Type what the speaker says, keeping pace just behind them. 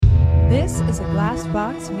This is a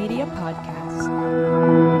Glassbox Media podcast.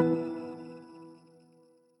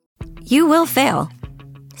 You will fail.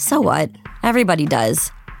 So what? Everybody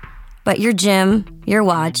does. But your gym, your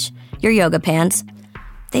watch, your yoga pants,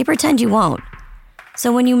 they pretend you won't.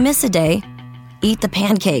 So when you miss a day, eat the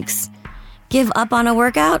pancakes. Give up on a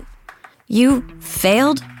workout? You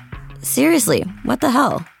failed? Seriously, what the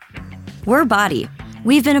hell? We're Body.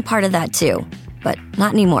 We've been a part of that too, but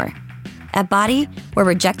not anymore. At Body, we're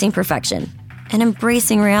rejecting perfection and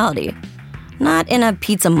embracing reality. Not in a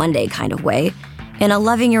Pizza Monday kind of way, in a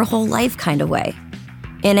loving your whole life kind of way.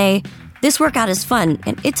 In a, this workout is fun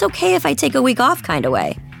and it's okay if I take a week off kind of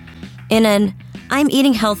way. In an, I'm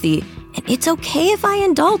eating healthy and it's okay if I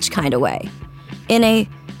indulge kind of way. In a,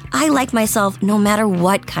 I like myself no matter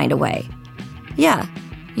what kind of way. Yeah,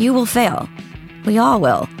 you will fail. We all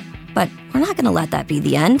will. But we're not going to let that be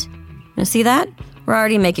the end. You see that? We're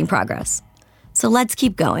already making progress. So let's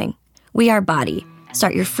keep going. We are Body.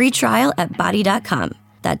 Start your free trial at body.com.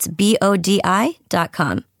 That's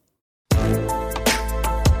BODI.com.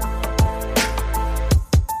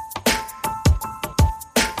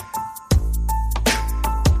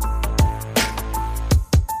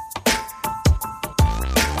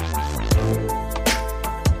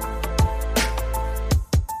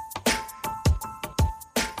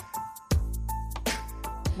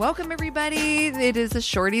 Welcome, everybody. It is a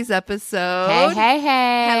Shorty's episode. Hey.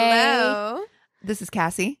 Hello. This is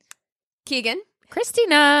Cassie. Keegan.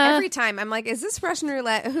 Christina. Every time I'm like, is this Russian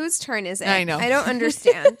roulette? Whose turn is it? I know. I don't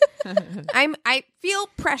understand. I feel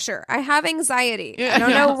pressure. I have anxiety. I don't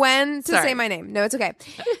know when to say my name. No, it's okay.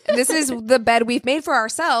 This is the bed we've made for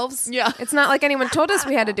ourselves. Yeah. It's not like anyone told us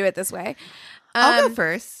we had to do it this way. I'll go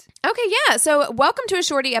first. Okay, yeah. So welcome to a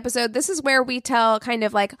Shorty episode. This is where we tell kind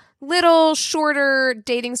of like little shorter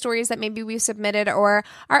dating stories that maybe we've submitted or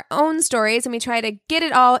our own stories, and we try to get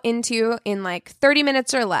it all into in like 30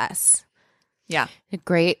 minutes or less. Yeah. A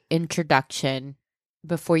great introduction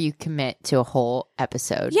before you commit to a whole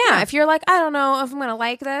episode. Yeah, if you're like, I don't know if I'm going to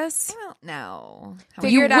like this. I don't know.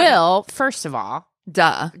 Figure You it out. will, first of all.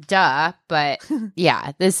 Duh. But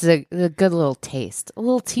yeah, this is a good little taste. A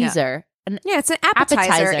little teaser. Yeah, it's an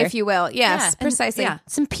appetizer, if you will. Yes, Yeah, precisely. yeah.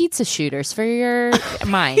 Some pizza shooters for your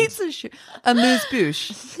mind. A moose bouche.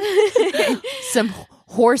 Some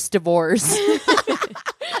horse divorce.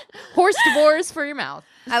 Horse divorce for your mouth.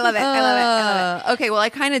 I love it. Okay, well, I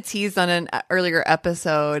kind of teased on an earlier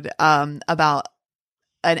episode about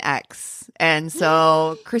an ex. And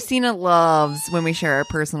so Christina loves when we share our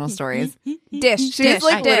personal stories. Dish. She's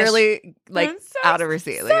like dish. literally like out of her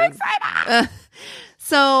seat. Like, excited.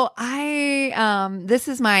 So this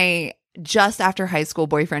is my just after high school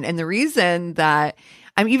boyfriend. And the reason that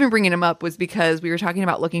I'm even bringing him up was because we were talking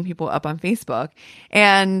about looking people up on Facebook,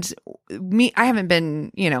 and I haven't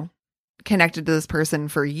been, connected to this person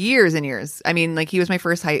for years and years. I mean, like he was my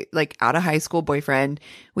first out of high school boyfriend.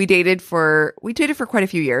 We dated for quite a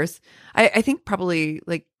few years. I think probably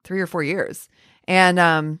like 3 or 4 years.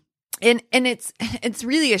 And it's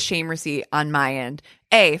really a shame receipt on my end.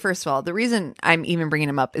 First of all, the reason I'm even bringing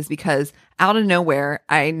him up is because out of nowhere,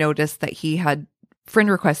 I noticed that he had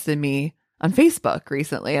friend requested me on Facebook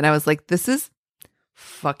recently. And I was like, this is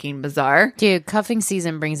fucking bizarre. Dude, cuffing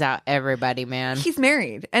season brings out everybody, man. He's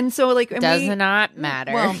married. And so Does not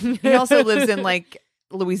matter. Well, he also lives in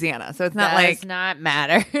Louisiana. So it's not Does not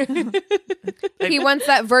matter. He wants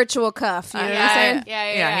that virtual cuff. You know what I'm saying?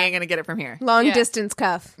 Yeah, he ain't gonna get it from here. Long distance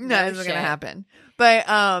cuff. No, No it's not shit. gonna happen.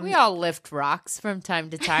 But We all lift rocks from time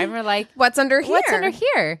to time. We're like, What's under here? what's under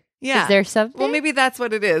here? yeah. Is there something? Well, maybe that's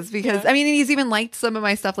what it is because I mean, he's even liked some of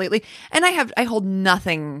my stuff lately, and I hold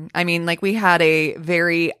nothing. I mean, like we had a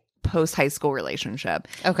very post high school relationship.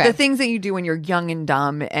 Okay. The things that you do when you're young and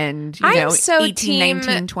dumb and I'm so 18, team,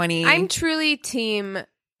 19, 20. I'm truly team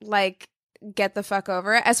like get the fuck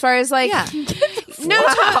over it. As far as like Yeah. No,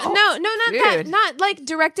 Wow. not that. Dude. Not like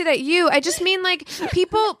directed at you. I just mean like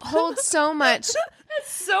people hold so much. That's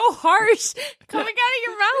so harsh coming out of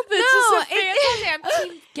your mouth. No, I'm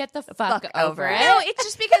team get the fuck over it. No, it's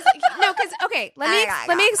just because okay,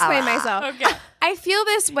 let me explain myself. Okay. I feel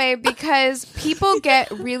this way because people get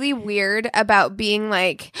really weird about being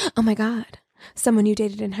like, "Oh my god, someone you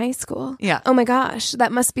dated in high school." Yeah. Oh my gosh,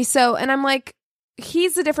 that must be so. And I'm like,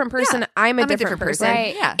 he's a different person. Yeah, I'm a different person.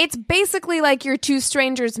 Right. Yeah. It's basically like you're two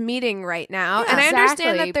strangers meeting right now. Yeah, and I understand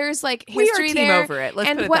exactly. that there's like We are history team there. over it. Let's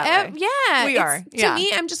and put it whatever. that way. Yeah. We it's- are. Yeah. To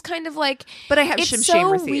me, I'm just kind of like, But I have it's some so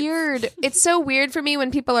shame receipts. weird. It's so weird for me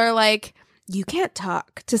when people are like, you can't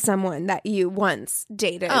talk to someone that you once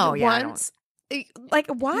dated. Oh, yeah, I once. like,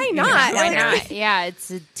 why not? Why Like, not? Yeah,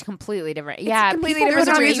 it's completely different. Yeah, completely people different There's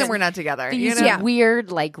a put on reason these- we're not together. They You use know?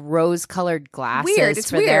 weird, like rose-colored glasses Weird. It's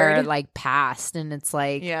for their weird. like past, and it's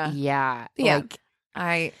like, Yeah. like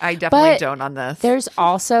I definitely But don't on this. there's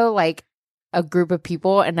also like a group of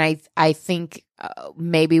people, and I think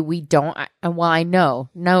maybe we don't. Well, I know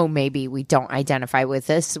maybe we don't identify with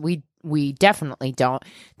this. We definitely don't.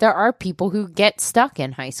 There are people who get stuck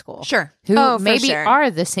in high school. Sure. Who Oh, for maybe sure. are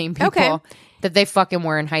the same people Okay. that they fucking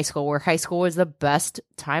were in high school, where high school was the best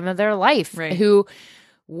time of their life. Right. Who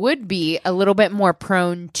would be a little bit more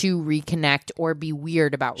prone to reconnect or be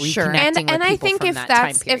weird about Sure. reconnecting with and I people think from if that time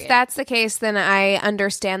that's period. if that's the case, then I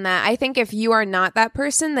understand that. I think if you are not that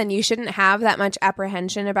person, then you shouldn't have that much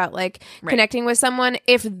apprehension about like connecting with someone.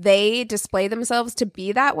 If they display themselves to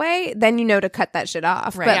be that way, then you know to cut that shit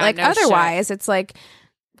off. Right. But Yeah, like no shit. otherwise, it's like,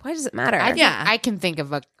 why does it matter? I can think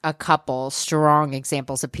of a couple strong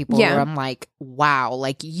examples of people Yeah. where I'm like, wow,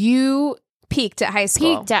 like you peaked at high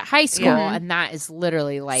school. peaked at high school, Yeah. and that is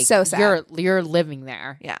literally like So sad. you're living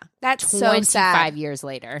there. Yeah. That's so 25 sad. years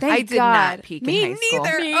later. Thank I did God. not peak Me in high school.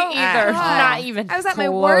 neither. Me Oh, either. God. Not even. I was at my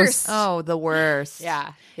close. worst. Oh, the worst.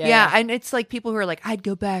 Yeah. Yeah, and it's like people who are like, I'd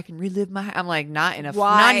go back and relive my. I'm like, not enough.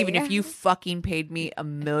 Why? Not even if you fucking paid me $1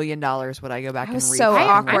 million would I go back I and was relive so my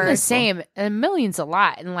awkward. high I'm the school. same. A million's a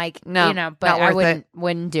lot, and like No, you know, but not I worth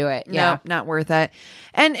wouldn't do it. No, Yeah. not worth it.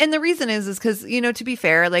 And the reason is because, you know, to be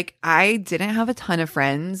fair, like I didn't have a ton of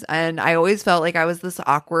friends, and I always felt like I was this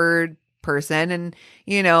awkward person, and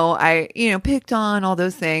I picked on all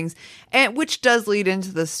those things, and which does lead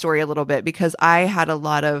into the story a little bit, because I had a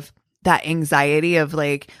lot of that anxiety of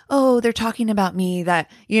like, oh, they're talking about me, that,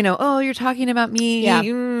 oh, you're talking about me.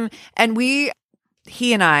 Yeah. And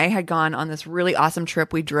he and I had gone on this really awesome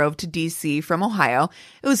trip. We drove to DC from Ohio.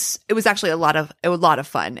 It was actually a lot of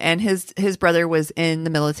fun. And his brother was in the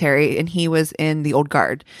military, and he was in the Old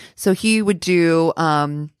Guard. So he would do,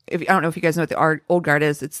 I don't know if you guys know what the Old Guard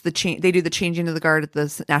is. It's they do the changing of the guard at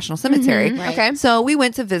the National Cemetery. Right. Okay. So we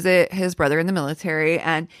went to visit his brother in the military,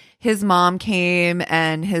 and his mom came,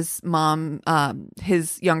 and his mom,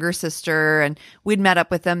 his younger sister, and we'd met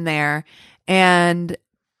up with them there. And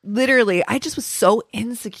literally, I just was so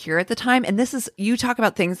insecure at the time. And you talk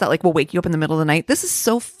about things that like will wake you up in the middle of the night. This is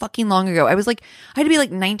so fucking long ago. I had to be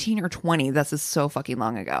like 19 or 20. This is so fucking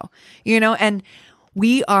long ago, and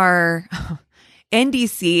we are in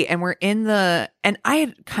DC, and we're and I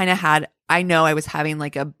had kind of I know I was having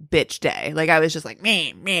like a bitch day. Like I was just like,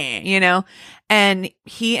 meh, and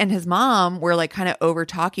he and his mom were like kind of over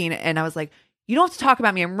talking. And I was like, you don't have to talk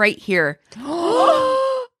about me. I'm right here.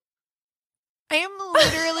 I am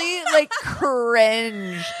literally like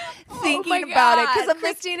cringe thinking about it, because I'm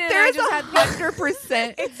Christina like, and I there's just had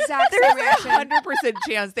 100% exact there's same reaction. 100%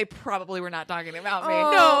 chance they probably were not talking about me.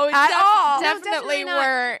 Oh, at all. definitely not.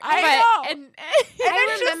 were. I know. And it's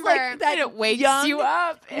just remember like that it wakes young- you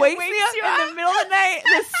up. It wakes me up you in the middle of the night.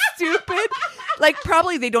 This stupid, like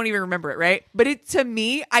probably they don't even remember it, right? But to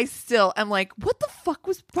me, I still am like, what the fuck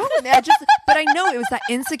was wrong with me? But I know it was that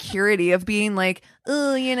insecurity of being like,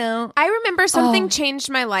 oh, I remember something changed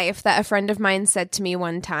my life that a friend of mine said to me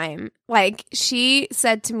one time. Like, she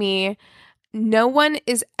said to me, no one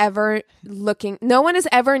is ever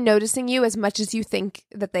noticing you as much as you think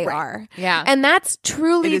that they are. Yeah. And that's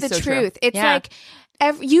truly It is the so true. truth. It's Yeah. like,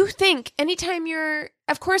 you think anytime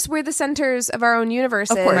of course, we're the centers of our own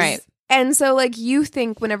universes. Of course. Right. And so, like, you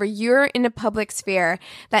think whenever you're in a public sphere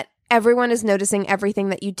that everyone is noticing everything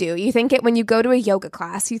that you do. You think it when you go to a yoga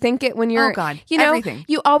class. You think it when you're, Oh, God. you know, Everything.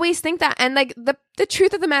 you always think that. And like the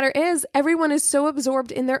truth of the matter is, everyone is so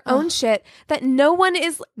absorbed in their own shit that no one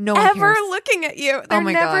is No one ever cares. looking at you. They're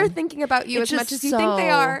my never God. thinking about you It's as much just as you think they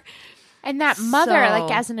so- are. And that mother, So-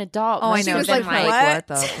 like as an adult, Oh, I must know. have was She's been like, what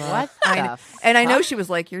the fuck? What I the know. And I know fuck? she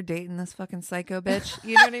was like, you're dating this fucking psycho bitch.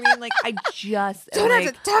 You know what I mean? Like, I just am Don't like,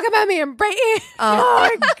 have to talk about me. I'm right here.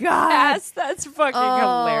 oh my God. Yes, that's fucking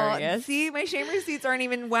Oh, hilarious. See, my shame receipts aren't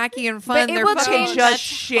even wacky and fun. But it They're will fucking change- just That's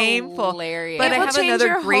shameful. hilarious. But It I will have change another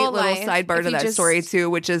your great whole little life sidebar if to you that just- story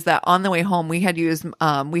too, which is that on the way home we had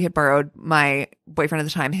borrowed my boyfriend at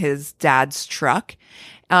the time, his dad's truck,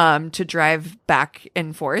 to drive back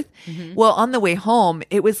and forth. Well, on the way home,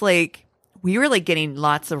 it was like we were like getting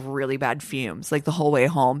lots of really bad fumes like the whole way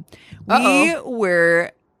home. We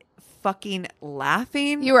were fucking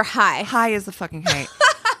laughing. You were high. High as the fucking kite.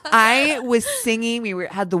 I was singing. We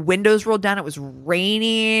had the windows rolled down. It was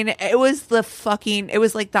raining. It was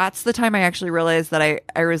like, that's the time I actually realized that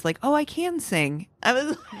I was like, oh, I can sing. I was No,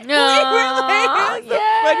 it was the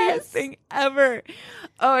funniest thing ever.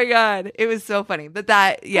 Oh my God. It was so funny. But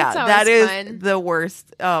that always is fun. the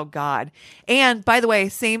worst. Oh God. And by the way,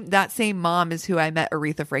 that same mom is who I met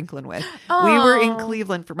Aretha Franklin with. We were in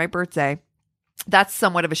Cleveland for my birthday. That's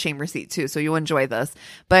somewhat of a shame receipt too, so you'll enjoy this.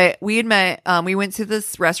 But we had met, we went to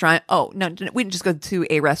this restaurant. Oh, no, we didn't just go to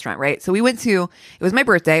a restaurant, right? So it was my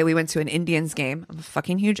birthday. We went to an Indians game. I'm a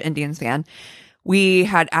fucking huge Indians fan. We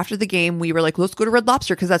had, after the game, we were like, let's go to Red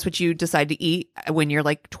Lobster because that's what you decide to eat when you're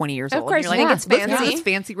like 20 years old. Of course, and you you're think like, it's let's go to fancy. this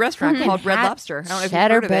fancy restaurant called Red Lobster. I don't know if you've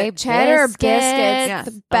Cheddar heard of Bay it. Cheddar biscuits. biscuits,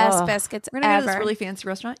 the best Oh. biscuits We're going to go to ever. this really fancy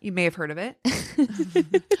restaurant. You may have heard of it.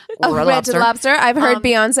 Oh, Red Lobster. I've heard Um,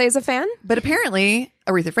 Beyonce is a fan. But apparently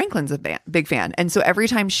Aretha Franklin's a big fan. And so every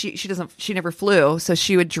time she never flew. So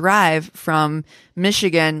she would drive from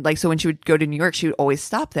Michigan. Like, so when she would go to New York, she would always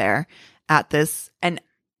stop there at this. And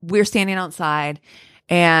we're standing outside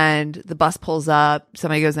and the bus pulls up.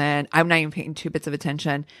 Somebody goes in. I'm not even paying 2 bits of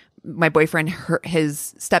attention. My boyfriend,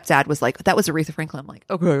 his stepdad was like, that was Aretha Franklin. I'm like,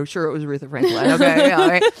 okay, sure, it was Aretha Franklin. Okay, yeah, all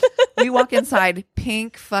right. We walk inside,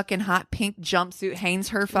 fucking hot pink jumpsuit, hangs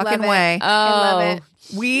her fucking Love it. way. I love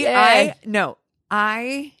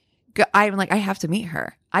it. I'm like, I have to meet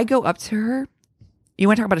her. I go up to her. You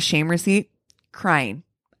want to talk about a shame receipt? Crying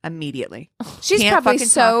immediately. She's Can't probably fucking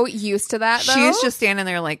so used to that, though. She's just standing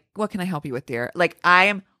there like, what can I help you with, dear? Like, I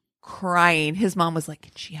am crying. His mom was like,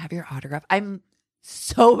 can she have your autograph? I'm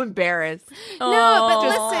so embarrassed. No,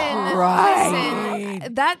 but Right.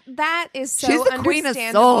 listen. That is so She's the queen of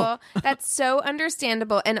understandable. That's so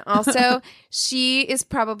understandable, and also she is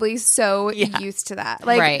probably so Yeah. used to that.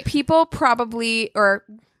 Like Right. people probably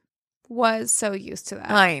was so used to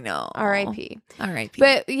that. I know. R.I.P. R.I.P.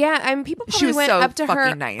 But yeah, I mean, people She probably was went so up to her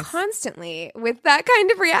fucking nice. constantly with that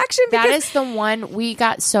kind of reaction. That Because is the one. We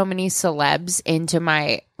got so many celebs into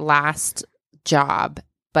my last job,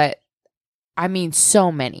 but I mean,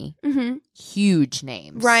 so many Mhm. huge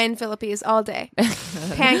names. Ryan Philippe's all day,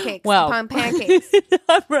 pancakes Well. upon pancakes.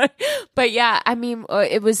 Right. But yeah, I mean,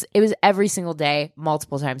 it was every single day,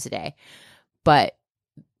 multiple times a day. But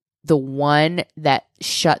the one that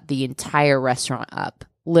shut the entire restaurant up,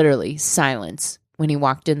 literally silence, when he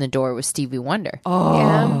walked in the door was Stevie Wonder. oh.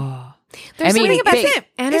 Yeah. There's I mean, something about big it.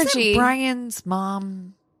 Energy. Isn't Brian's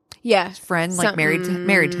mom Yeah, friend like married to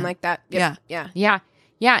him? like that. Yep. Yeah. Yeah.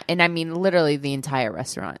 Yeah. And I mean, literally the entire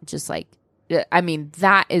restaurant, just like, I mean,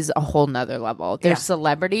 that is a whole nother level. There's Yeah.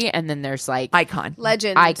 celebrity, and then there's like Icon.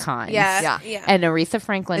 Legend. icons. Yeah. Yeah. And Aretha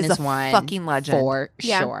Franklin Is is a one fucking legend. for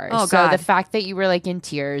Yeah. sure. Oh, so God. the fact that you were like in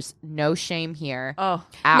tears, no shame here Oh.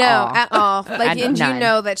 at No, all. at all. Like, and you None.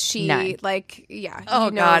 know that she, None. like, yeah. Oh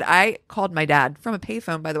you know, God. I called my dad from a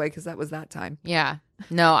payphone, by the way, because that was that time. Yeah.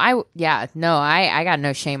 No, I got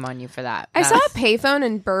no shame on you for that. I saw a That's- payphone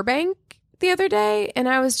in Burbank the other day, and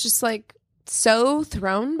I was just like so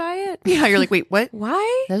thrown by it. Yeah. You're like, wait, what?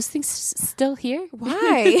 Why? those things still here. Why?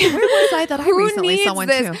 Where was I that I Who recently needs saw one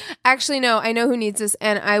this? too? Actually, no, I know who needs this,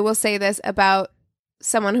 and I will say this about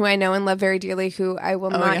someone who I know and love very dearly, who I will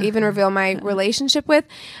not yeah. even reveal my relationship with,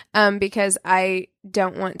 because I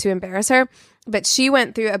don't want to embarrass her. But she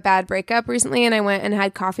went through a bad breakup recently, and I went and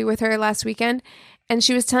had coffee with her last weekend, and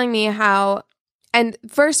she was telling me how. And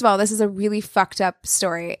first of all, this is a really fucked up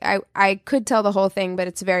story. I could tell the whole thing, but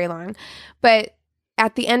it's very long. But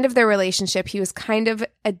at the end of their relationship, he was kind of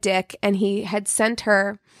a dick, and he had sent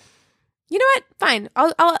her. You know what? Fine.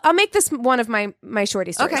 I'll make this one of my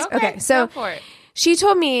shorty stories. Okay. So go for it. she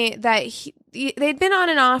told me that they'd been on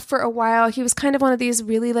and off for a while. He was kind of one of these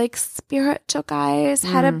really like spiritual guys.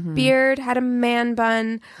 Had a beard, had a man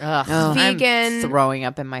bun. Ugh, Vegan, I'm throwing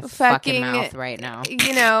up in my fucking mouth right now.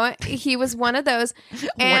 You know, he was one of those.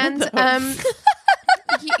 And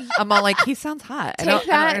I'm all like, he sounds hot. I don't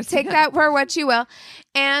take understand. that for what you will.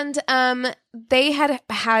 And they had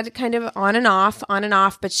kind of on and off,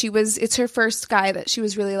 but it's her first guy that she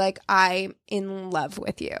was really like, I'm in love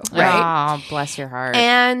with you, right? Oh, bless your heart.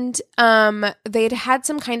 And they'd had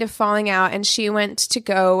some kind of falling out, and she went to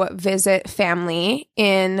go visit family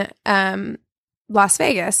in Las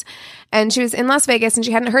Vegas. And she was in Las Vegas, and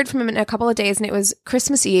she hadn't heard from him in a couple of days, and it was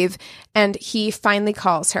Christmas Eve, and he finally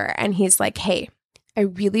calls her, and he's like, hey, I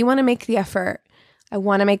really want to make the effort. I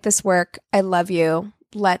want to make this work. I love you.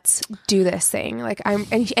 Let's do this thing. Like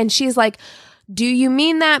and she's like, do you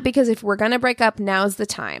mean that? Because if we're going to break up, now's the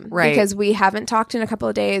time. Right. Because we haven't talked in a couple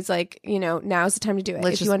of days. Like, you know, now's the time to do it.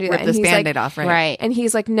 Let's if just you want to do rip that. this And he's Band-Aid like, off, right? Right. and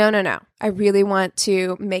he's like, no. I really want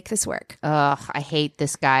to make this work. Ugh, I hate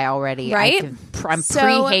this guy already. Right? I'm So-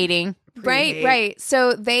 pre-hating. Right.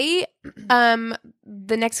 So they, the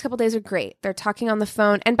next couple days are great. They're talking on the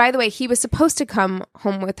phone. And by the way, he was supposed to come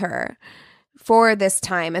home with her for this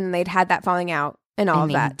time, and they'd had that falling out. and all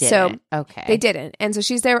And of that. they So didn't. Okay. they didn't. And so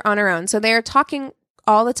she's there on her own. So they're talking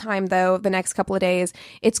all the time, though, the next couple of days.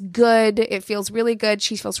 It's good. It feels really good.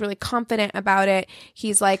 She feels really confident about it.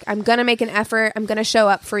 He's like, I'm going to make an effort. I'm going to show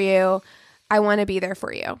up for you. I want to be there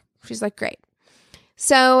for you. She's like, great.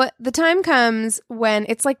 So the time comes when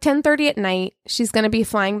it's like 10:30 at night. She's going to be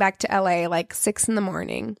flying back to LA like 6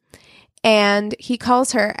 a.m. And he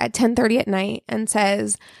calls her at 10:30 at night and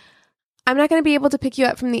says, I'm not going to be able to pick you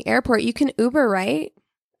up from the airport. You can Uber, right?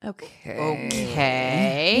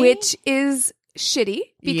 Okay. Which is shitty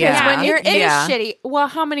because Yeah. when you're it is Yeah. shitty. Well,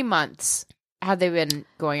 how many months have they been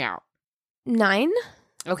going out? 9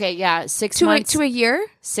 Okay, yeah, 6 to months. a year,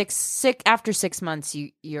 six after 6 months,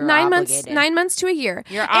 you're 9 obligated. months, 9 months to a year.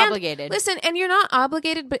 You're And obligated. Listen, and you're not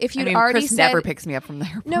obligated, but if you'd I mean, already Chris said never picks me up from the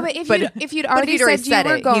airport. no, but if you'd but already if he'd already said you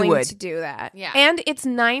were he going would. to do that, Yeah. and it's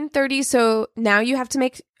 9:30, so now you have to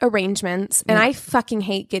make arrangements. And I fucking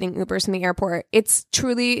hate getting Ubers from the airport. It's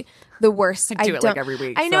truly the worst. I do it like every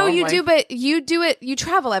week. I know so, you like, do, but you do it. You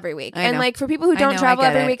travel every week, I and know. like for people who I don't know, I travel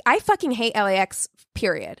get every it. week, I fucking hate LAX.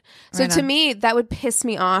 Period. So Right to on. me, that would piss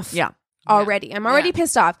me off. Yeah. Already, I'm already Yeah.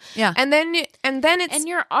 pissed off. Yeah. and then it's and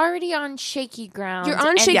you're already on shaky ground. You're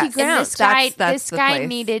on And- shaky and ground. this guy, That's this the guy place.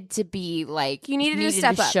 needed to be like You needed to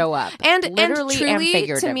step up. show up, and literally truly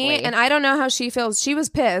figuratively. to me, and I don't know how she feels. She was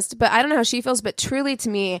pissed, but I don't know how she feels. But truly to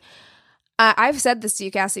me, I've said this to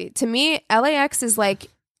you, Cassie. To me, LAX is like,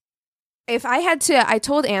 if I had to, I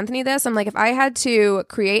told Anthony this, I'm like, if I had to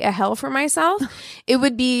create a hell for myself, it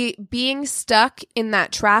would be being stuck in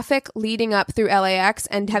that traffic leading up through LAX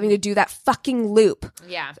and having to do that fucking loop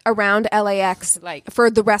yeah, around LAX like for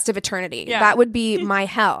the rest of eternity. Yeah. That would be my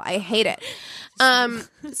hell. I hate it.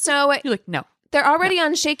 So You're like, no. they're already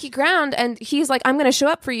on shaky ground, and he's like, I'm going to show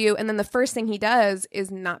up for you. And then the first thing he does is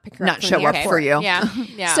not pick her Not up from show the up airport. for you. yeah,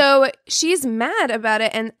 yeah. So she's mad about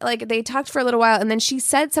it, and like they talked for a little while, and then she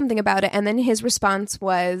said something about it, and then his response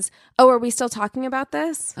was, "Oh, are we still talking about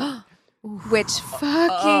this?" Which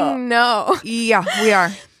fucking no. Yeah, we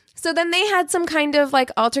are. So then they had some kind of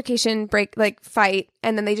like altercation fight,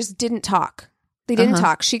 and then they just didn't talk. They didn't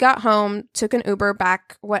talk. She got home, took an Uber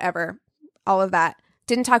back, whatever, all of that.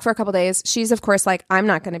 Didn't talk for a couple days. She's, of course, like, I'm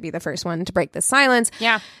not going to be the first one to break this silence.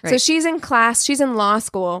 yeah, So she's in class. She's in law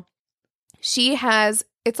school. She has,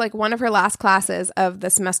 it's like one of her last classes of the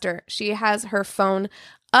semester. She has her phone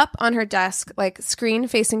up on her desk, like screen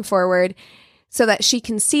facing forward, so that she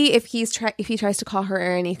can see if he tries to call her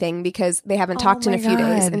or anything, because they haven't talked in my a few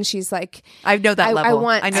days. God. And she's like, I know that I level.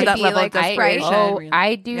 want I know to that be level like of this, right? desperation.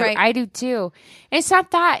 I do. Right. I do too. And it's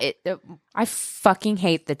not that. I fucking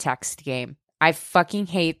hate the text game. I fucking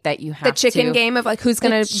hate that you have the chicken to, game of like, who's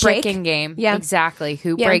going the to break? chicken game. Yeah. Exactly.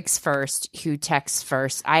 Who Yeah. breaks first? Who texts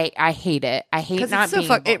first? I hate it. I hate 'Cause not it's so being.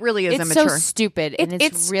 fuck- able- it really is it's immature. so stupid, and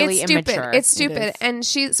it's really stupid. immature. It's stupid. is. And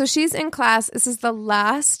she's in class. This is the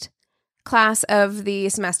last class of the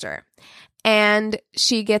semester. And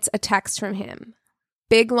she gets a text from him.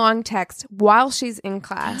 Big long text while she's in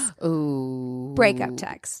class. Ooh. Breakup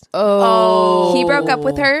text. Oh. He broke up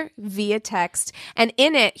with her via text. And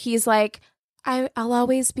in it, he's like, I'll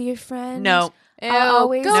always be your friend. No. I'll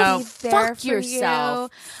always go be there fuck for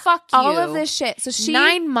yourself. you. Fuck you. All of this shit. So she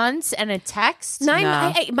 9 months and a text. Nine.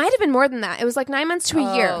 No. It might have been more than that. It was like 9 months to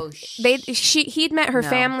a year. He'd met her No.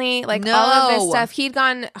 family, like all of this No. stuff. He'd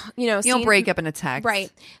gone, You don't seen- break up in a text.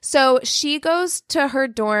 Right. So she goes to her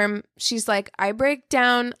dorm. She's like, I break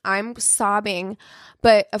down. I'm sobbing.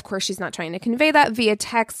 But of course, she's not trying to convey that via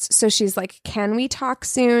text. So she's like, can we talk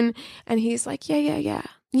soon? And he's like, yeah.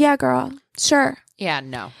 Yeah, girl. Sure. Yeah,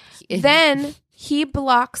 no. Then he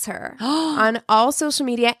blocks her on all social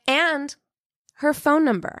media and her phone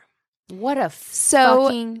number. What a So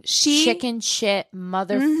fucking she- chicken shit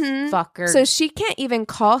motherfucker. So she can't even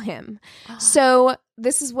call him. So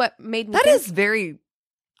this is what made me That think is very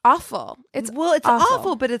awful. It's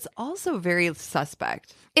awful, but it's also very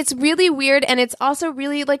suspect. It's really weird, and it's also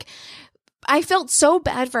really like, I felt so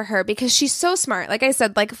bad for her because she's so smart. Like I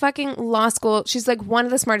said, like fucking law school. She's like one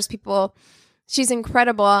of the smartest people. She's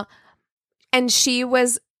incredible. And she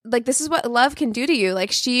was like, this is what love can do to you.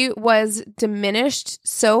 Like, she was diminished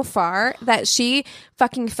so far that she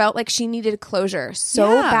fucking felt like she needed closure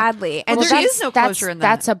so Yeah. badly. And Well, she there is no closure in that.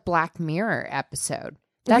 That's a Black Mirror episode.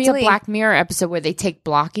 That's Really? a Black Mirror episode where they take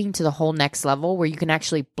blocking to the whole next level, where you can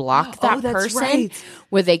actually block that Oh, that's person, right.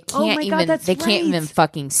 where they Oh can't my God, that's they can't even right.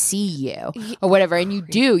 fucking see you or whatever. And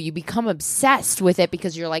you become obsessed with it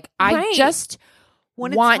because you're like, I Right. just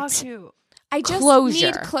Want to want talk to I just closure.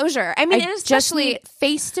 need closure. I mean, and just especially need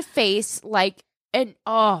face to face, like And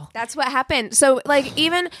oh, That's what happened. So, like,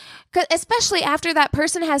 even, 'cause especially after that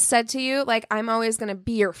person has said to you, like, I'm always going to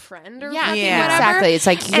be your friend or fucking whatever. exactly. It's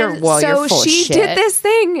like, you're And full of she shit. did this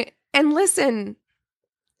thing. And listen,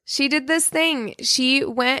 she did this thing. She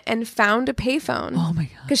went and found a payphone. Oh my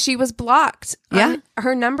God. Because she was blocked. Yeah.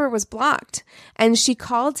 Her number was blocked. And she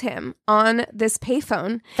called him on this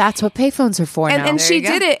payphone. That's what payphones are for now. And There she you go.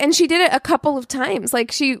 did it. And she did it a couple of times.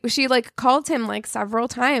 Like she like called him like several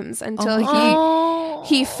times until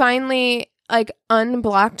he finally like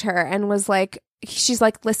unblocked her and was like, she's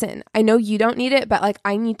like, listen, I know you don't need it, but like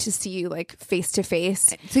I need to see you like face to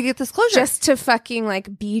face To get this closure. just to fucking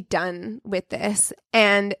like be done with this.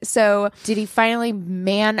 And so Did he finally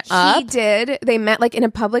man up? he did. They met like in a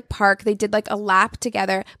public park. They did like a lap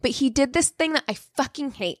together. But he did this thing that I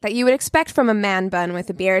fucking hate that you would expect from a man bun with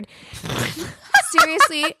a beard.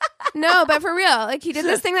 Seriously. No, but for real. Like he did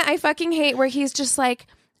this thing that I fucking hate where he's just like,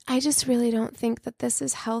 I just really don't think that this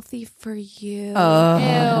is healthy for you.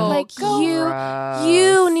 Like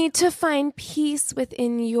you need to find peace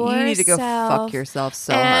within yourself. You need to go fuck yourself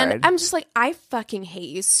so and hard. I'm just like, I fucking hate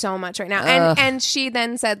you so much right now. And she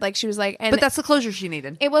then said, like, she was like, and but that's the closure she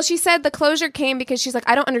needed. well, she said the closure came because she's like,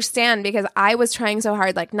 I don't understand because I was trying so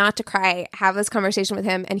hard, like, not to cry, have this conversation with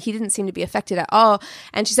him, and he didn't seem to be affected at all.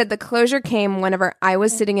 And she said the closure came whenever I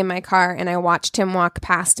was sitting in my car and I watched him walk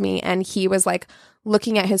past me, and he was like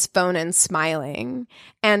looking at his phone and smiling,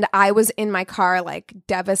 and I was in my car like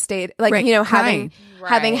devastated, like Right, you know, crying.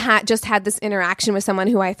 having just had this interaction with someone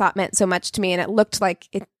who I thought meant so much to me, and it looked like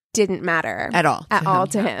it didn't matter At all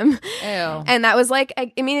to him. Ew. And that was like,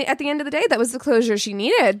 I mean, at the end of the day, that was the closure she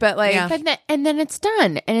needed. But like, Yeah. And then it's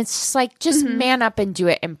done. And it's just like, just man up and do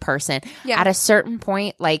it in person. Yeah. At a certain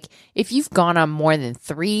point, like if you've gone on more than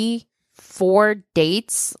 3-4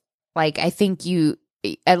 dates, like I think you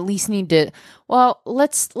at least need to, well,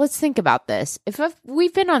 let's think about this. If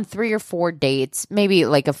we've been on 3 or 4 dates, maybe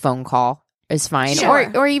like a phone call is fine.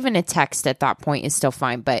 Sure. Or even a text at that point is still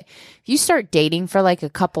fine. But if you start dating for like a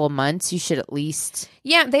couple of months, you should at least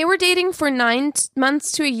yeah, they were dating for 9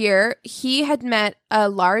 months to a year. He had met a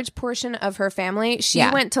large portion of her family. She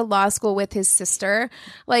Yeah. went to law school with his sister.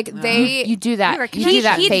 Like they, you do that. You He- do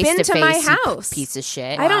that he'd face been to to my face, you house. piece of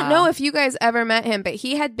shit. I don't know if you guys ever met him, but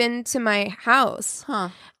he had been to my house. Huh.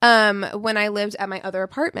 When I lived at my other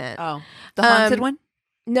apartment. Oh. The haunted Um, one?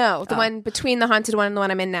 No, the Oh. one between the haunted one and the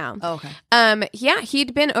one I'm in now. Oh, okay. Yeah,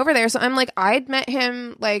 he'd been over there. So I'm like, I'd met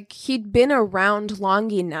him, like, he'd been around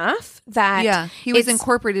long enough that. Yeah. He was it's-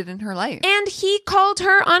 incorporated in her life. And he called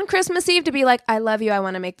her on Christmas Eve to be like, I love you. I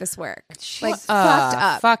want to make this work. Like, fucked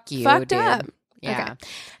up. Fuck you, Fucked dude. up. Yeah. Okay.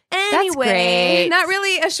 Anyway, great. not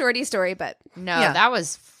really a Shorty story, but No, Yeah. that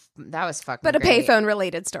was fucking a great. payphone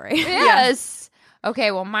related story. Yes.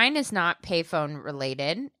 Okay, well mine is not payphone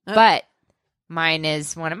related, but mine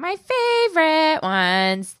is one of my favorite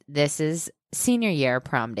ones. This is senior year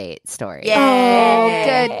prom date story.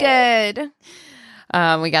 Oh, good.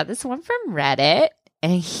 We got this one from Reddit,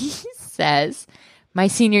 and he says, my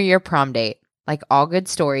senior year prom date. Like all good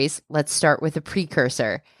stories, let's start with a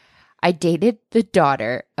precursor. I dated the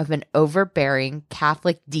daughter of an overbearing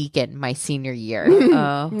Catholic deacon my senior year.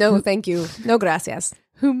 No, thank you. No gracias.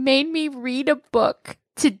 Who made me read a book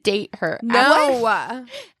to date her. No.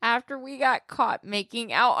 After we got caught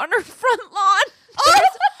making out on her front lawn. There's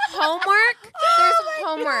homework. There's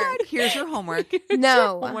homework. Here's your homework.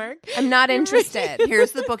 No, Homework. I'm not interested.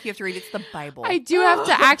 Here's the book you have to read. It's the Bible. I do have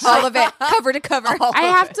to actually All of it, cover to cover. I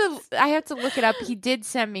have to look it up. He did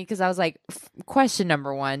send me because I was like, question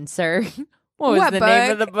number 1, sir. What was What the name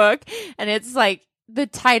book? of the book? And it's like the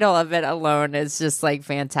title of it alone is just like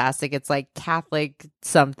fantastic. It's like Catholic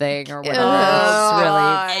something or whatever. It's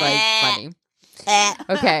really like funny.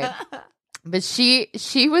 Okay. But she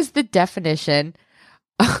was the definition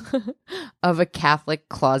of a Catholic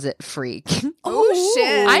closet freak. Oh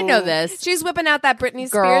shit! I know this. She's whipping out that Britney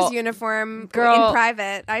Girl. Spears uniform Girl. in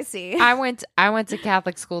private. I see. I went to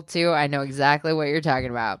Catholic school too. I know exactly what you're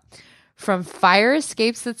talking about. From fire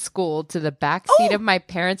escapes at school to the back seat of my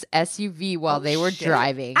parents' SUV while they were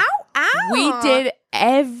driving. Ow! We did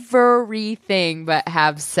everything but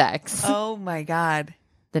have sex. Oh my God.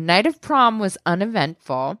 The night of prom was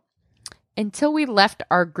uneventful until we left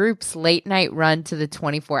our group's late night run to the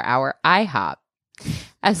 24-hour IHOP.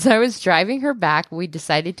 As I was driving her back, we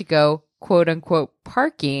decided to go, quote unquote,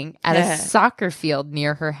 parking at a soccer field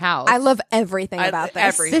near her house. I love everything about this.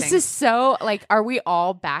 everything. This is so, like, are we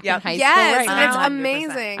all back in high Yes, school right and now? it's 100%.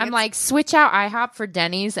 amazing. I'm like, switch out IHOP for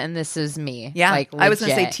Denny's, and this is me. Yeah. Like, I was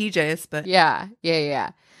going to say legit. TJ's, but Yeah.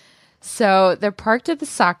 So they're parked at the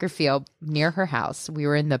soccer field near her house. We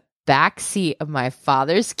were in the back seat of my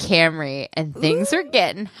father's Camry, and things are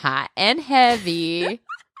getting hot and heavy.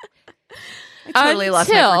 I totally lost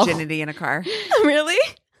my virginity in a car. Really?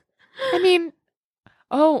 I mean,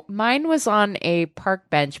 mine was on a park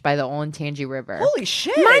bench by the Olentangy River. Holy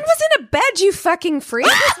shit. Mine was in a bed, you fucking freak.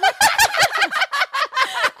 What's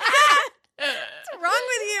wrong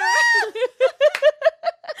with you?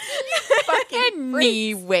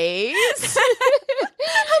 Anyways.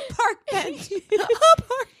 A park bench.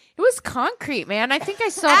 It was concrete, man. I think I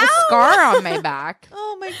still have a scar on my back.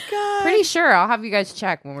 Oh my God. Pretty sure. I'll have you guys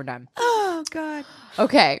check when we're done. Oh God.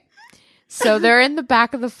 Okay. So they're in the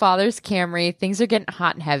back of the father's Camry. Things are getting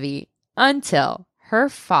hot and heavy until her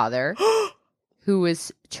father, who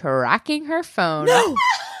was tracking her phone,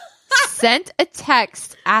 sent a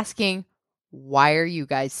text asking, "Why are you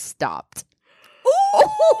guys stopped?"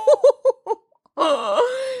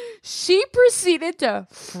 She proceeded to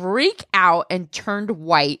freak out and turned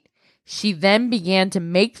white. She then began to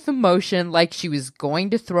make the motion like she was going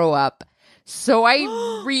to throw up. So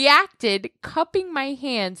I reacted, cupping my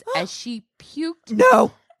hands as she puked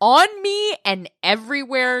on me and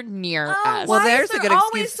everywhere near us. Well, Why there's is a good there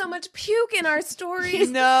always excuse. so much puke in our stories?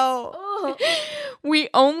 No. Oh. We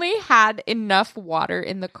only had enough water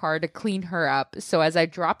in the car to clean her up. So as I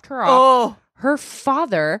dropped her off, her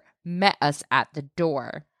father met us at the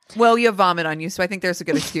door. Well, you have vomit on you, so I think there's a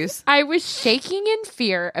good excuse. I was shaking in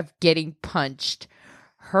fear of getting punched.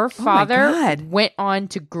 Her my father God. went on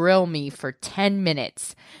to grill me for 10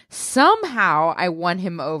 minutes. Somehow I won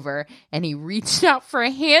him over, and he reached out for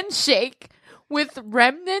a handshake. With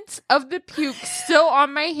remnants of the puke still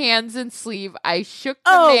on my hands and sleeve, I shook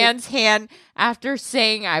the man's hand after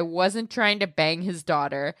saying I wasn't trying to bang his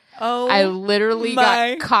daughter. I literally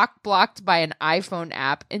got cock blocked by an iPhone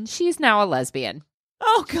app, and she's now a lesbian.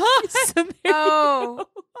 Oh God. So there Oh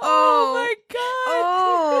my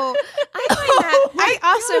God. I find that. I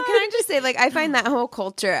also can I just say, like, I find that whole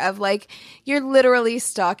culture of like you're literally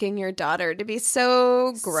stalking your daughter to be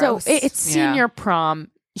so gross. So it's senior prom.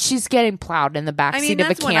 She's getting plowed in the backseat of a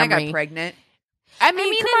that's Camry. when I got pregnant. I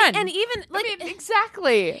mean, come on. and even like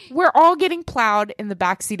Exactly. We're all getting plowed in the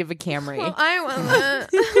backseat of a Camry. well, I wasn't.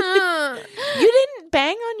 You didn't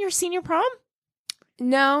bang on your senior prom?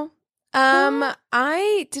 No.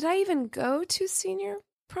 Did I even go to senior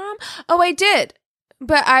prom? Oh, I did.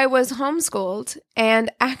 But I was homeschooled,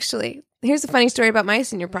 and actually, here's a funny story about my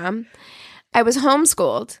senior prom. I was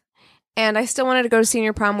homeschooled, and I still wanted to go to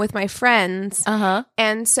senior prom with my friends. Uh-huh.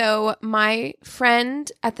 And so my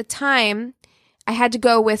friend at the time, I had to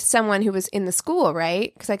go with someone who was in the school,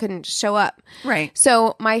 right? Because I couldn't show up. Right.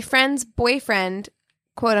 So my friend's boyfriend,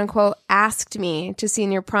 quote unquote, asked me to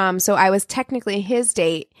senior prom. So I was technically his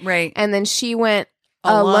date. Right. And then she went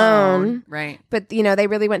alone. Right. But, you know, they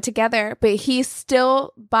really went together. But he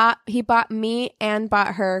still bought me and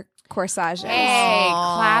bought her corsages. Hey,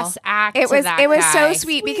 class act. It to was that it was guy. so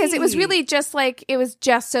sweet because it was really just like it was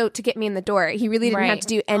just so to get me in the door. He really didn't have to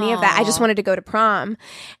do any of that. I just wanted to go to prom,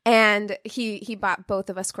 and he bought both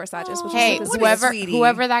of us corsages. Which Hey, was really sweet.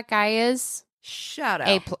 whoever that guy is, Shout out.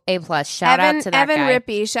 A plus. Shout out to that Evan guy.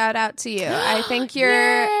 Rippey, shout out to you. I think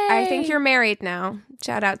you're married now.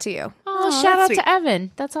 Shout out to you. Oh, shout out sweet. to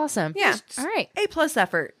Evan. That's awesome. Yeah. All right. A+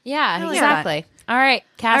 effort. Yeah, Hell yeah. exactly. All right,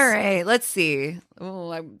 Cass. All right, let's see.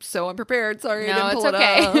 Oh, I'm so unprepared. Sorry, No, I didn't pull it's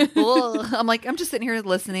okay. it up. I'm like, I'm just sitting here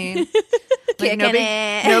listening. Like, Kicking no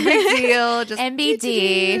it. big deal. Just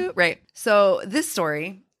MBD. Right. So this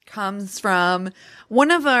story comes from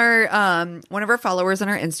one of our followers on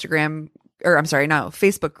our Instagram, or I'm sorry, no,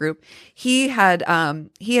 Facebook group. He had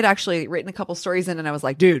actually written a couple stories in, and I was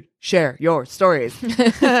like, dude, share your stories.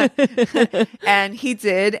 And he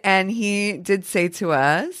did say to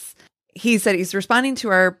us, he said he's responding to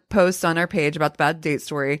our post on our page about the bad date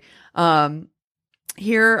story.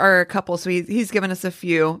 Here are a couple. So he's given us a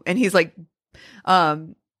few, and he's like,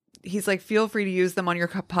 feel free to use them on your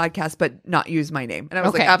podcast, but not use my name. And I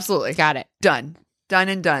was like, absolutely. Got it. Done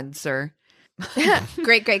and done, sir.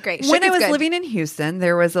 Great. When I was living in Houston,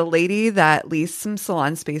 there was a lady that leased some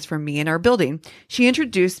salon space from me in our building. She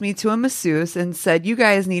introduced me to a masseuse and said, you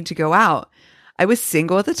guys need to go out. I was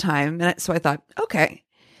single at the time, and so I thought, okay.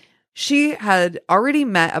 She had already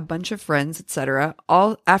met a bunch of friends, etc.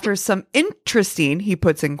 All after some interesting, he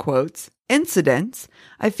puts in quotes, incidents.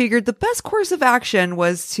 I figured the best course of action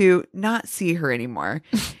was to not see her anymore.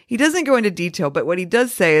 He doesn't go into detail, but what he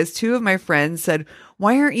does say is two of my friends said,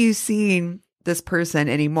 why aren't you seeing this person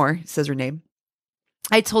anymore? He says her name.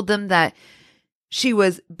 I told them that she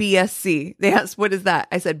was BSC. They asked, what is that?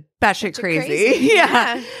 I said, batshit crazy. crazy.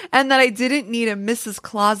 Yeah. And that I didn't need a Mrs.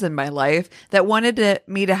 Claus in my life that wanted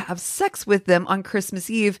me to have sex with them on Christmas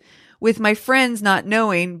Eve with my friends not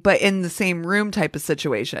knowing, but in the same room type of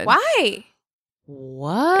situation. Why?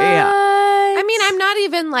 What? Yeah. I mean, I'm not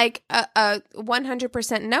even like a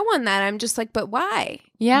 100% no on that. I'm just like, but why?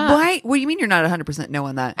 Yeah. Why? What do you mean you're not 100% no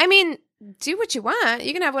on that? I mean, do what you want.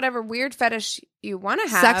 You can have whatever weird fetish you want to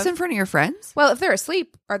have. Sex in front of your friends? Well, if they're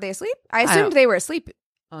asleep, are they asleep? I don't- assumed they were asleep.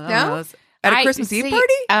 Oh, No? At a Christmas Eve see,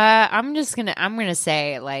 party? I'm gonna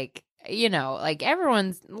say, like, you know, like,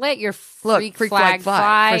 everyone's let your freak flag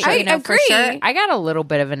fly. for sure. I You know, agree. For sure. I got a little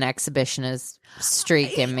bit of an exhibitionist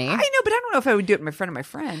streak in me. I know, but I don't know if I would do it in front of my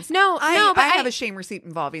friends. No, I but have a shame receipt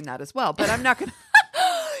involving that as well, but I'm not going to.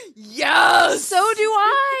 Yes. So do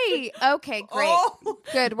I. Okay, great. Oh.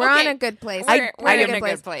 Good. We're Okay. on a good place. We're I in am a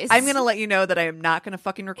good place. I'm going to let you know that I am not going to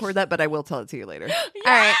fucking record that, but I will tell it to you later. All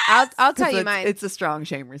right, I'll tell you It's- mine. It's a strong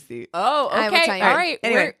shame receipt. Oh, okay. I will tell you. All right.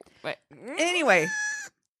 Anyway. Anyway,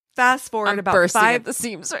 fast forward I'm about bursting 5 at the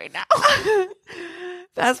seams right now.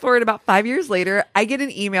 Fast forward about 5 years later, I get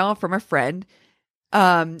an email from a friend,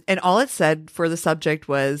 and all it said for the subject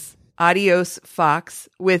was "Adios, Fox,"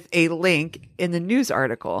 with a link in the news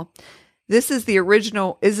article. This is the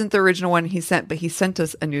original, isn't the original one he sent, but he sent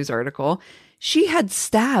us a news article. She had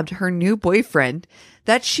stabbed her new boyfriend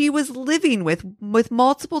that she was living with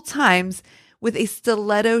multiple times with a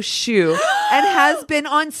stiletto shoe and has been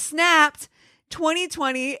on Snapped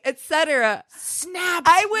 2020, etc. Snap.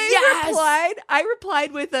 I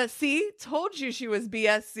replied with a "See, told you she was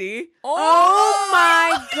BSC." Oh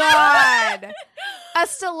my God. A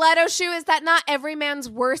stiletto shoe, is that not every man's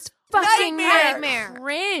worst fucking nightmare?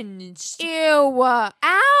 Cringe. Ew.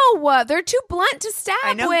 Ow. They're too blunt to stab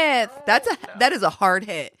I know. with. That is a hard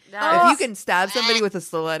hit. If you can stab somebody with a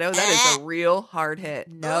stiletto, that is a real hard hit.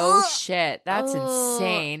 No shit. That's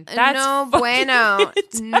insane. Ugh. That's no fucking bueno.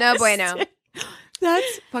 No bueno. disgusting.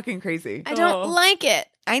 That's fucking crazy. I don't like it.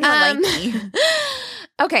 I know, like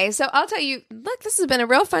Okay, so I'll tell you, look, this has been a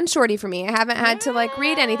real fun shorty for me. I haven't had to like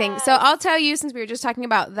read anything. So I'll tell you, since we were just talking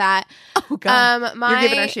about that, Oh God, my you're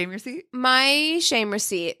giving our shame receipt. my shame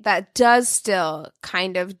receipt that does still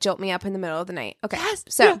kind of jolt me up in the middle of the night. Okay,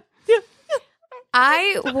 so Yeah.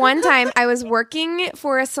 one time I was working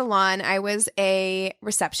for a salon. I was a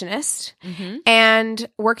receptionist and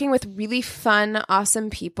working with really fun, awesome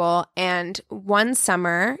people. And one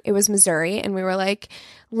summer, it was Missouri, and we were like,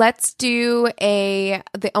 let's do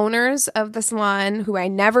the owners of the salon, who I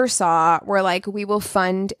never saw, were like, we will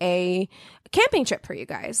fund a camping trip for you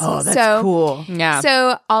guys. Oh, that's cool. Yeah.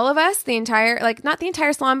 So all of us, the entire, like, not the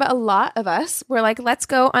entire salon, but a lot of us were like, let's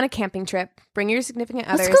go on a camping trip. Bring your significant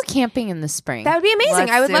others. Let's go camping in the spring. That would be amazing.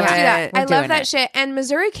 Let's I would do love to do that. it. I We're love doing that it. shit. And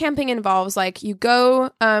Missouri camping involves like you go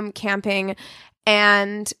camping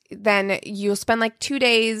and then you'll spend like 2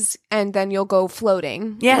 days and then you'll go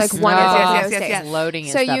floating. Yes. Like one Yes, of yes, those yes, days. yes. Floating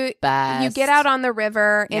is So the best. you get out on the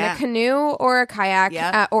river in Yeah. a canoe or a kayak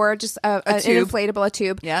Yeah. or just an tube. inflatable, a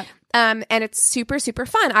tube. Yeah. And it's super, super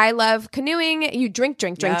fun. I love canoeing. You drink.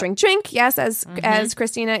 Yep. Yes, as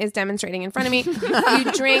Christina is demonstrating in front of me,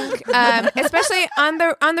 you drink, especially on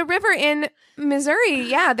the river in Missouri.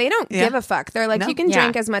 Yeah, they don't Yeah. give a fuck. They're like, No. you can Yeah.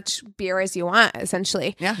 drink as much beer as you want,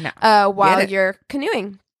 essentially, Yeah. No. while Get it. you're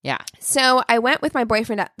canoeing. Yeah. So I went with my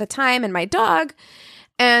boyfriend at the time and my dog,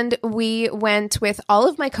 and we went with all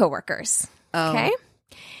of my coworkers. Oh. Okay.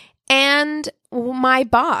 And my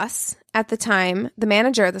boss at the time, the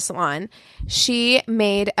manager of the salon, she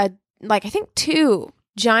made I think 2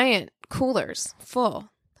 giant coolers full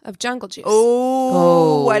of jungle juice.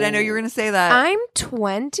 Oh, what? I know you were going to say that. I'm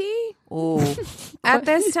 20 Oh, at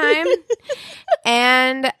this time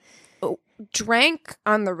and drank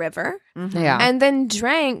on the river Yeah. and then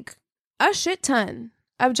drank a shit ton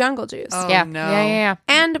of jungle juice. Oh, yeah. no. Yeah.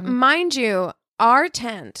 And mind you, our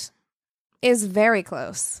tent is very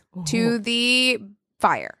close to the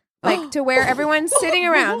fire, like to where everyone's sitting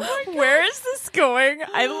around. Where is this going?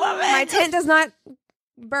 I love it. My tent does not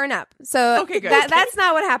burn up, so Okay, good. that's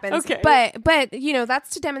not what happens. Okay. But you know, that's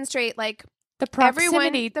to demonstrate like the everyone,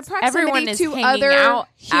 proximity. the proximity Everyone is to hanging other out at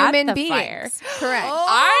human the beings. fire. Correct. Oh,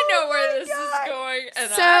 I know where my this God. is going,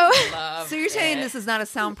 and So- I love So you're saying it. this is not a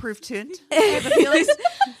soundproof tent?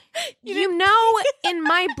 You know, in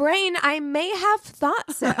my brain, I may have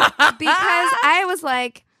thought so because I was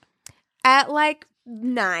like, at like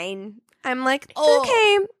 9, I'm like,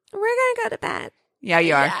 okay, we're gonna go to bed. Yeah,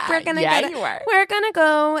 you are. We're gonna yeah, go to- you are. We're gonna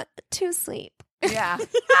go to sleep. Yeah.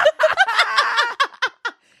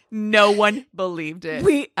 No one believed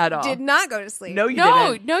it. At all. Did not go to sleep. No, you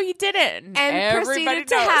No, didn't. no, you didn't. and Everybody proceeded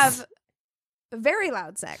to knows. have very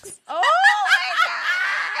loud sex Oh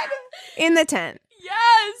my God. in the tent.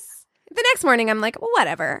 Yes. The next morning, I'm like, well,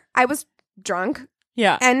 whatever. I was drunk.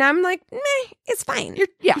 Yeah. And I'm like, meh, it's fine.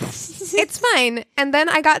 Yeah. It's fine. And then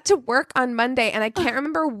I got to work on Monday, and I can't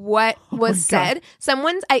remember what was said.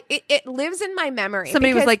 It lives in my memory.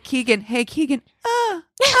 Somebody was because- like, Keegan, hey, Keegan.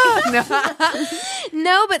 No.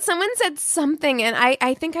 no, but someone said something, and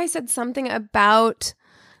I think I said something about,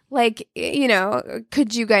 like, you know,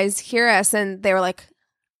 could you guys hear us? And they were like,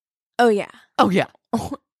 oh, yeah. Oh, yeah.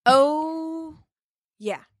 Oh,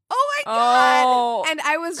 yeah. Oh, my God. Oh. And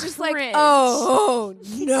I was just like, Cringe. oh,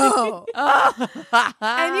 no. And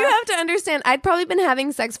And you have to understand, I'd probably been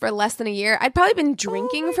having sex for less than a year. I'd probably been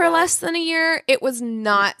drinking for less than a year. It was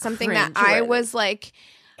not something that I Cringe-worthy. was like,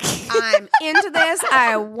 I'm into this.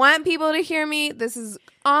 I want people to hear me. This is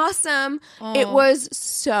awesome. It was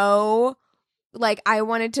so, like, I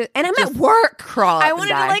wanted to, and I'm at work. crawl up I and wanted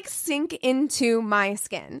to, die. like, sink into my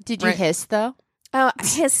skin. Did you Right. hiss though? Oh, I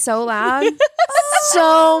hiss so loud.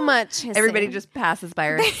 So much hissing. Everybody just passes by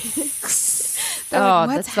her. They're like,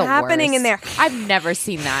 what's that's the happening in worst. there? I've never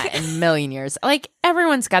seen that in a million years. Like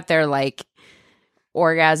everyone's got their like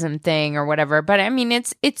orgasm thing or whatever, but I mean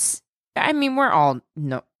it's I mean we're all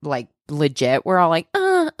like legit. We're all like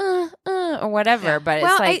or whatever, but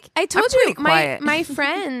Well, it's like I told I'm you pretty quiet. my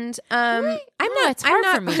friend. Really? I'm Oh, not. it's hard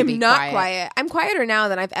I'm for me not. to be I'm not quiet. quiet. I'm quieter now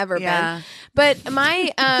than I've ever Yeah. been. But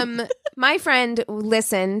my friend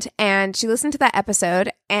listened, and she listened to that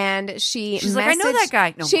episode, and She's like, I know that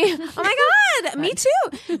guy. No. She, oh my God, me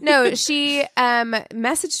too. No, she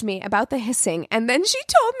messaged me about the hissing, and then she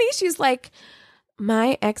told me, she's like,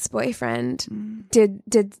 my ex-boyfriend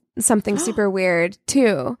did something super weird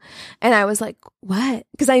too. And I was like, what?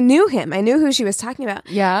 Because I knew him. I knew who she was talking about.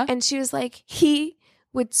 yeah. And she was like, he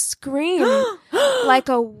would scream like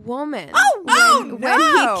a woman when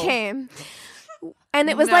no. he came. And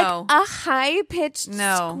it was like No. a high-pitched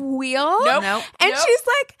No. squeal. Nope. Nope. And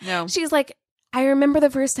Nope. she's like, I remember the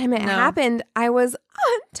first time it No. happened, I was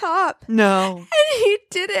on top. No. And he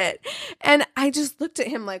did it. And I just looked at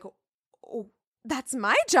him like, oh, that's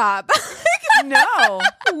my job. No.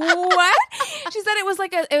 What? She said it was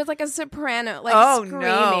like a soprano, like Oh,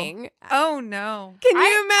 screaming. no. Oh, no. Can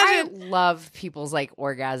you imagine? I love people's like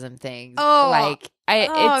orgasm things. Oh. Like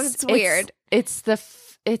It's weird. It's the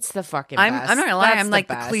fucking I'm best. not gonna lie. That's I'm like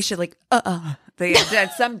the best. cliche, like I'm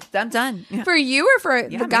done. Yeah. For you or for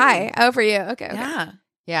Yeah, the guy? me. Oh, for you. Okay. Yeah.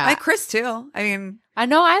 Yeah. Like Chris too. I mean, I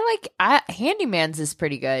know. Handyman's is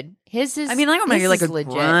pretty good. His is. like when his you're like is a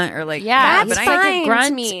legit. grunt or like Yeah, That's but it's I, like fine a to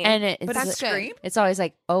grunt, me. and it's but That's a good. scream. it's always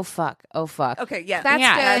like oh fuck. Okay, yeah, That's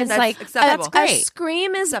Yeah, good. it's like, acceptable. that's A great.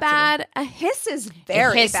 scream is Acceptable. bad. A hiss is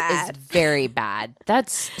very Hiss bad. is very bad.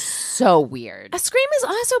 That's so weird. A scream is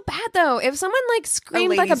also bad though. If someone like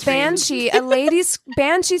screamed like a lady scream. banshee, a lady's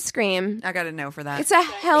banshee scream, I gotta know for that. it's a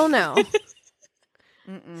hell no.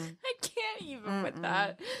 Mm-mm. I can't even with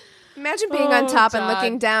that. Imagine being on Oh, top and God.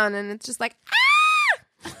 looking down, and it's just like,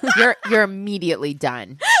 You're immediately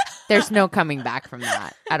done. There's no coming back from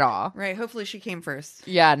that at all. Right. Hopefully she came first.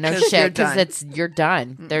 Yeah, no 'Cause you're shit. Because done. you're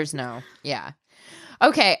done. There's no. Yeah.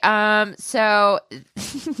 Okay. So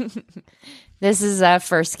this is a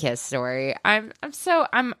first kiss story. I'm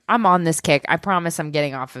on this kick. I promise I'm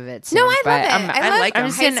getting off of it soon. no, I but love it. I'm- I love like I'm them.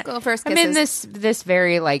 just high in- school first I'm kisses. in this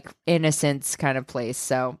very like innocence kind of place.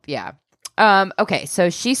 So yeah. Okay. So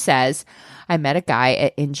she says, I met a guy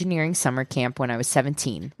at engineering summer camp when I was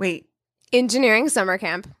 17. Wait, Engineering summer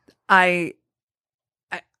camp. I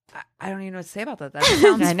don't even know what to say about that. That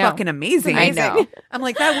sounds I know. fucking amazing. I know. I'm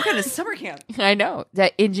like that. What kind of summer camp? I know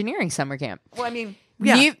that engineering summer camp. Well, I mean,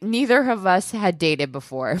 yeah. Neither of us had dated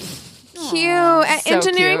before. Cute. At So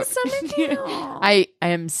engineering cute. summer camp. I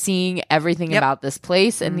am seeing everything Yep. about this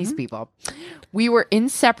place and these people. We were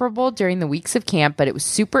inseparable during the weeks of camp, but it was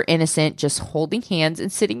super innocent, just holding hands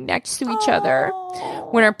and sitting next to each other.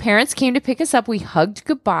 When our parents came to pick us up, we hugged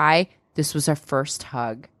goodbye. This was our first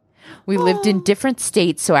hug. We lived in different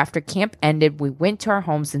states, so after camp ended, we went to our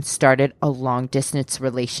homes and started a long-distance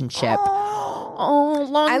relationship. Oh,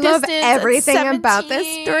 long I distance. love at everything about this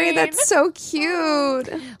 17. story. That's so cute.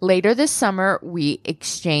 Later this summer, we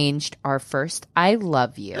exchanged our first I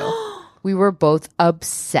love you. We were both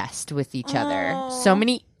obsessed with each other. So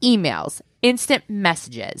many emails, instant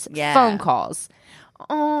messages, Yeah. phone calls.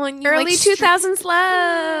 Oh, and you Early like 2000s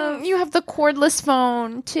love. you have the cordless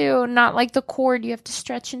phone too, not like the cord you have to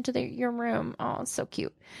stretch into your room. Oh, it's so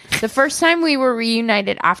cute. The first time we were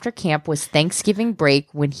reunited after camp was Thanksgiving break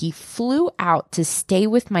when he flew out to stay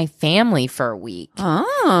with my family for a week.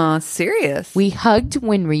 Oh, serious. We hugged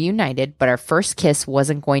when reunited, but our first kiss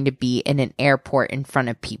wasn't going to be in an airport in front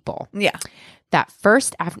of people. Yeah. that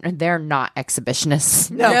first after they're not exhibitionists.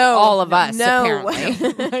 No. All of us, No.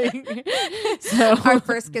 apparently. So Our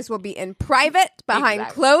first kiss will be in private, behind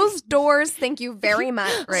Exactly. closed doors. Thank you very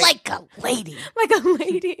much. like a lady. Like a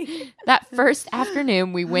lady. That first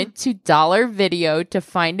afternoon, we went to Dollar Video to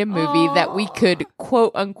find a movie that we could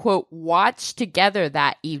quote unquote watch together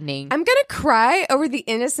that evening. I'm going to cry over the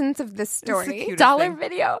innocence of this It's the story. cutest Dollar thing.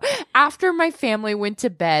 Video. After my family went to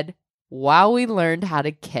bed while we learned how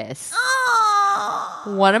to kiss.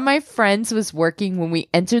 One of my friends was working when we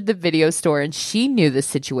entered the video store and she knew the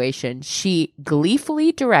situation. She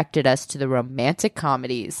gleefully directed us to the romantic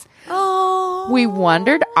comedies. We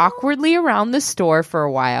wandered awkwardly around the store for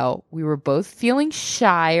a while. We were both feeling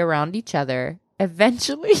shy around each other.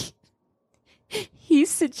 Eventually, he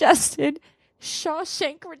suggested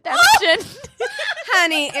Shawshank Redemption.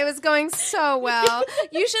 Honey, it was going so well.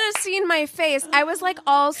 You should have seen my face. I was like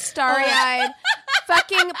all starry-eyed,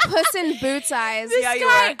 fucking Puss in Boots eyes. Yeah, you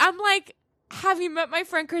Guy, were. I'm like, have you met my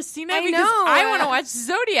friend Christina? I Because know. I want to watch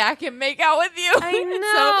Zodiac and make out with you. I know.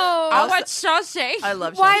 So I'll watch Shawshank. I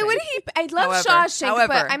love Why Shawshank. would he? I love However- Shawshank,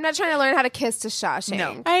 however- but I'm not trying to learn how to kiss to Shawshank.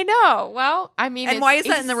 No. I know. Well, I mean, And why is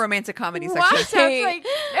that in the romantic comedy Why? section?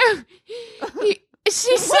 Sounds like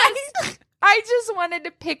she says. I just wanted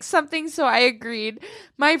to pick something, so I agreed.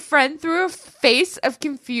 My friend threw a face of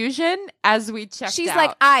confusion as we checked She's out.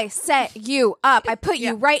 like, I set you up. I put you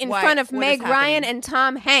Yeah. right in Why? front of What Meg is Ryan happening? and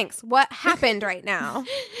Tom Hanks. What happened right now?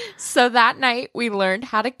 So that night, we learned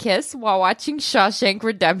how to kiss while watching Shawshank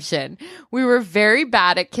Redemption. We were very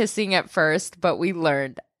bad at kissing at first, but we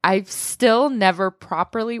learned. I've still never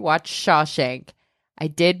properly watched Shawshank. I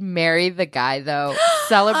did marry the guy, though.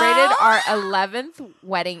 Celebrated our 11th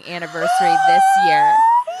wedding anniversary this year.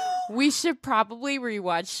 We should probably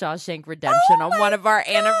rewatch Shawshank Redemption on one of our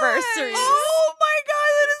anniversaries. Oh my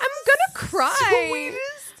god, that is I'm gonna cry.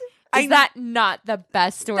 sweetest. Is that not the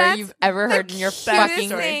best story That's you've ever the heard in your cutest fucking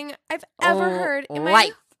thing I've ever heard in my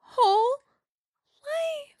life? whole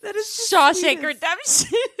life. That is the Shawshank sweetest.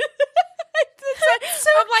 Redemption?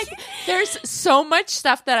 I'm like, there's so much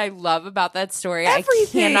stuff that I love about that story.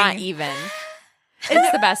 Everything. I cannot even.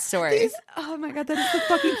 It's the best story. Oh my god, that is the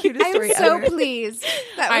fucking cutest I'm story so ever. pleased.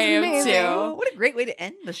 That was I am amazing. too. Oh, what a great way to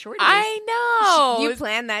end the shorty. I know. You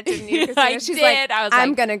planned that, didn't you? Christina? I She's did. like, I was I'm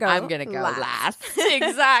like, gonna go. I'm gonna go last. last.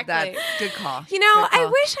 Exactly. That's good call. You know, Good I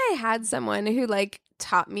call. wish I had someone who like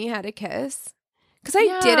taught me how to kiss. Because I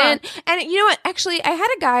Yeah. didn't. And you know what? Actually, I had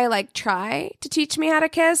a guy like try to teach me how to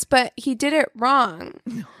kiss, but he did it wrong.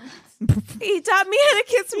 He taught me how to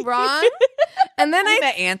kiss wrong. And then I I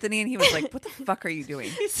met Anthony and he was like, "What the fuck are you doing?"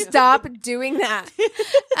 stopped doing that.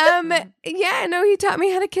 Yeah, no, he taught me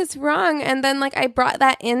how to kiss wrong. And then like I brought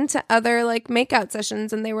that into other like makeout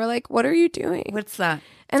sessions and they were like, "What are you doing?" What's that?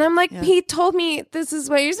 And I'm like, he told me this is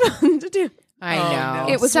what you're supposed to do. I Oh, know. no.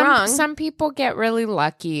 It was some, wrong. Some people get really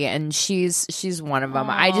lucky, and she's one of them.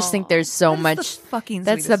 I just think there's so That is much. the fucking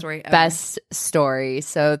That's sweetest the story ever. best story.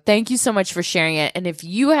 So thank you so much for sharing it. And if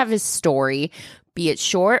you have a story, be it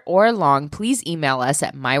short or long, please email us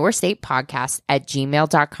at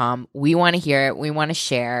myworstatepodcast@gmail.com. We want to hear it. We want to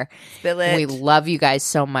share. Spill it. We love you guys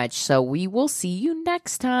so much. So we will see you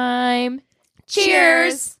next time.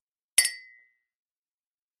 Cheers.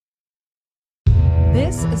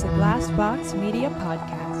 This is a Glass Box Media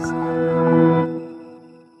podcast.